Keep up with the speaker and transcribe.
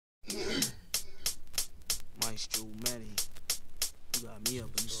Maestro-Manny, you got me up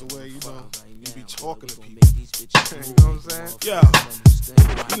in the way, you know, right you now, be talking to people. You know what I'm saying? Yeah.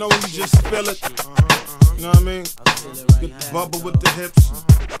 You know when you just feel it. You know what I mean? Get the bubble with the hips.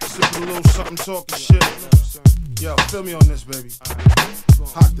 Sip a little something, talking shit. Yo, feel me on this, baby.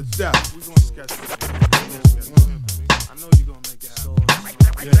 Hot to death. We gonna sketch this. I know you gonna make it happen.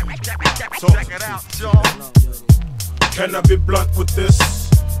 Check it out, y'all. Can I be blunt with this?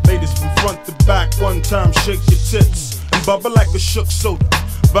 Ladies from front to back, one time shake your tits and bubble like a shook soda.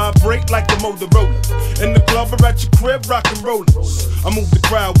 Vibrate like a Motorola. In the club or at your crib, rockin' rollers. I move the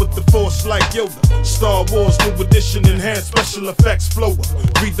crowd with the force like Yoda. Star Wars, new edition, enhanced special effects flower.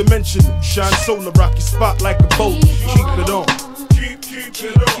 3-dimensional, shine solar, rock your spot like a boat. Keep it on. Keep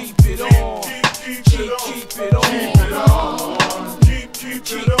it on. Keep it on. Keep it on. Keep it on. Keep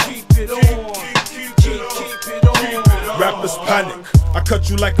it on. Keep it on. Rappers panic. I cut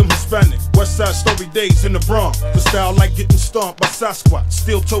you like I'm Hispanic. West Side Story days in the Bronx. The style like getting stomped by Sasquatch.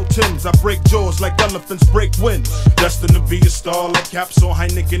 Steel-toe Timbs, I break jaws like elephants break winds. Destined to be a star like Caps or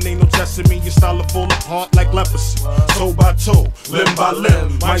Heineken. Ain't no testing me, your style will fall apart like leprosy. Toe by toe, limb by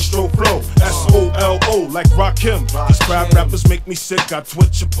limb, Maestro flow, S-O-L-O like Rakim. These crab rappers make me sick. I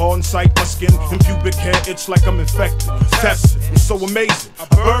twitch upon sight, my skin and pubic hair itch like I'm infected. Test it, I'm so amazing. I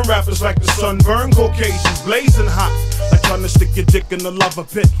burn rappers like the sunburn Caucasians, blazing hot. Like trying to stick your dick in the lava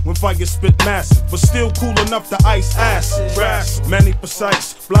pit when fire spit massive, but still cool enough to ice acid. Brass, many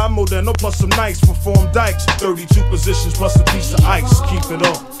precise, fly moderno plus some nice reform dikes. 32 positions plus a piece of ice. Keep it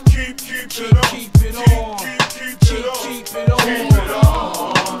on. Keep it on. Keep it on. Keep it on. Keep it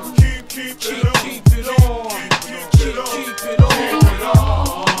on. Keep it on. Keep it on. Keep it on.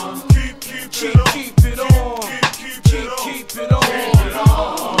 Keep it on. Keep it on. Keep it on.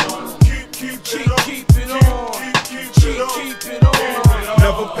 Keep it on.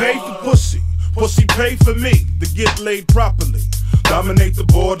 Never pay for pussy, pussy pay for me to get laid properly. Dominate the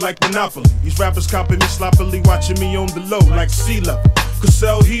board like Monopoly. These rappers copying me sloppily, watching me on the low like sea level. Could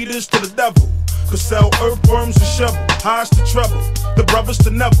sell heaters to the devil, could sell earthworms and shovel. Highs to treble, the brothers to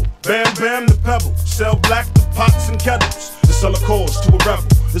Neville. Bam bam to pebble, sell black to pots and kettles. To sell a cause to a rebel.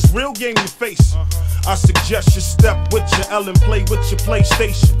 This real game you face. I suggest you step with your L and play with your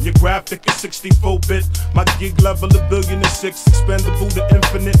PlayStation. Your graphic is 64-bit. My gig level a 1,000,000,006. Expandable to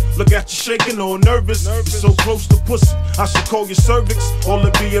infinite. Look at you shaking all nervous. You're so close to pussy. I should call your cervix. All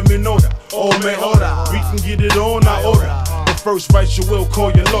it be a minota. All me order. We can get it on, I order. But first, write your will,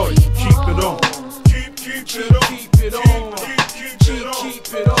 call your lawyer. Keep it on. Keep it on. Keep it on. Keep it on.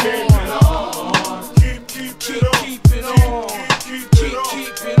 Keep it on. Keep it on. Keep it on. Keep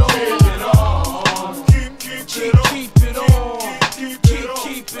it on. Keep it on.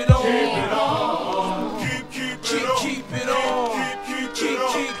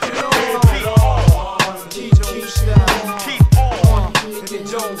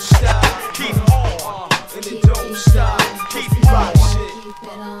 Don't stop, keep on, and it don't stop, keep rock shit, keep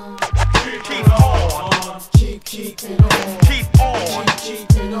on, keep it on, keep on,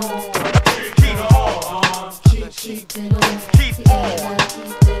 keep it on, keep on, keep it on, keep on, keep on, keep it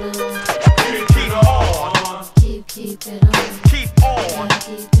on,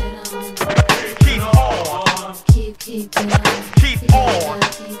 keep on, keep on, keep it on, keep on,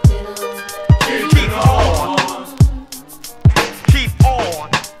 keep on.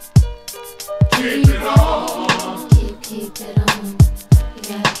 Keep it on, keep it on, you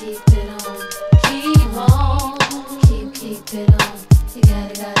gotta keep it on, keep on, keep it on, you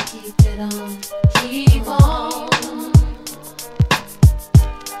gotta keep it on.